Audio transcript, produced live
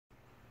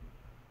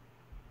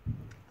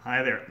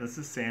Hi there, this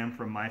is Sam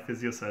from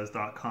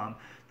myphysiosays.com.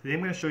 Today I'm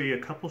going to show you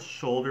a couple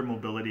shoulder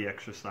mobility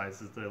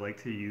exercises that I like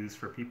to use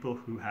for people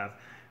who have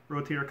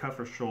rotator cuff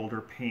or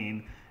shoulder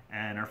pain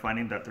and are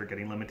finding that they're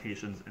getting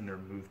limitations in their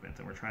movement,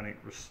 and we're trying to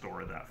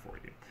restore that for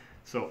you.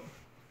 So,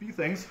 a few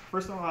things.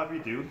 First thing I'll have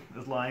you do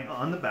is lying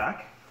on the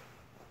back.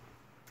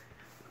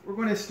 We're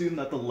going to assume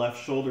that the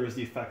left shoulder is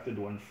the affected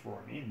one for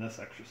me in this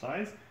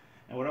exercise.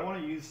 And what I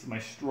want to use is my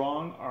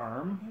strong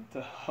arm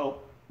to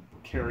help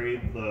carry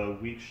the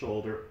weak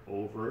shoulder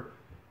over,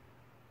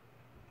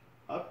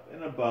 up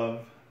and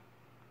above,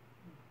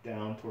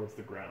 down towards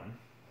the ground.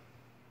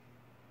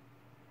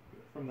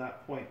 From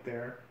that point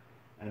there,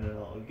 and then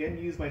I'll again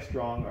use my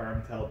strong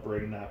arm to help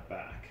bring that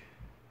back.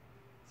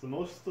 So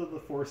most of the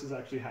force is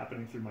actually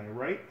happening through my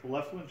right, the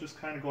left one's just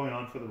kind of going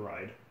on for the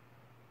ride.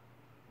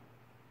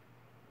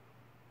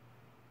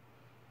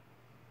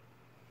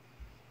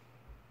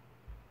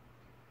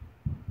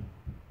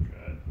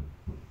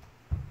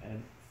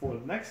 For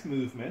the next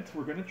movement,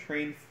 we're going to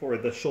train for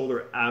the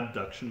shoulder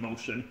abduction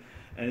motion.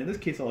 And in this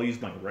case, I'll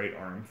use my right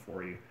arm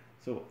for you.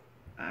 So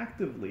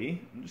actively,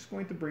 I'm just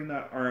going to bring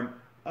that arm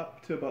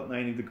up to about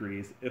 90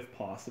 degrees, if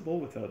possible,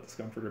 without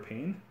discomfort or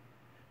pain.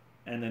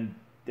 And then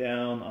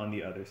down on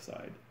the other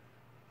side.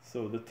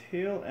 So the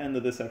tail end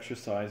of this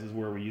exercise is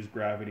where we use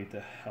gravity to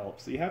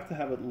help. So you have to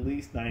have at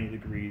least 90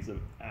 degrees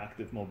of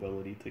active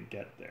mobility to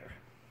get there.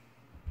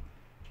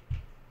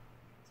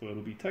 So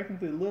it'll be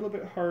technically a little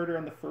bit harder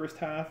on the first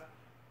half,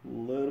 a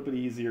little bit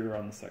easier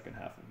on the second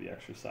half of the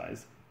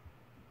exercise.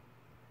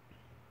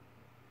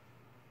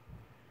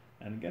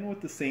 And again,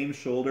 with the same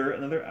shoulder,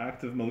 another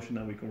active motion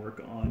that we can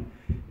work on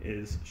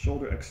is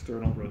shoulder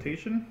external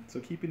rotation. So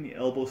keeping the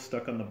elbow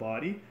stuck on the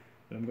body,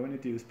 what I'm going to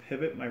do is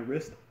pivot my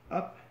wrist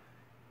up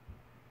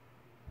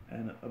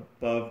and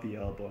above the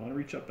elbow. I want to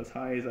reach up as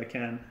high as I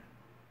can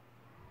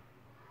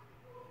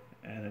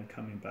and then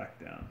coming back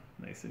down,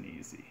 nice and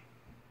easy.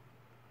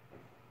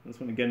 This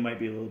one again might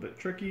be a little bit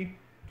tricky.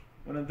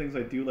 One of the things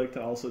I do like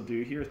to also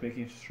do here is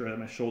making sure that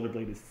my shoulder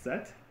blade is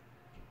set.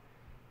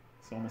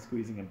 So I'm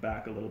squeezing it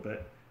back a little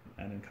bit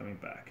and then coming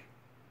back.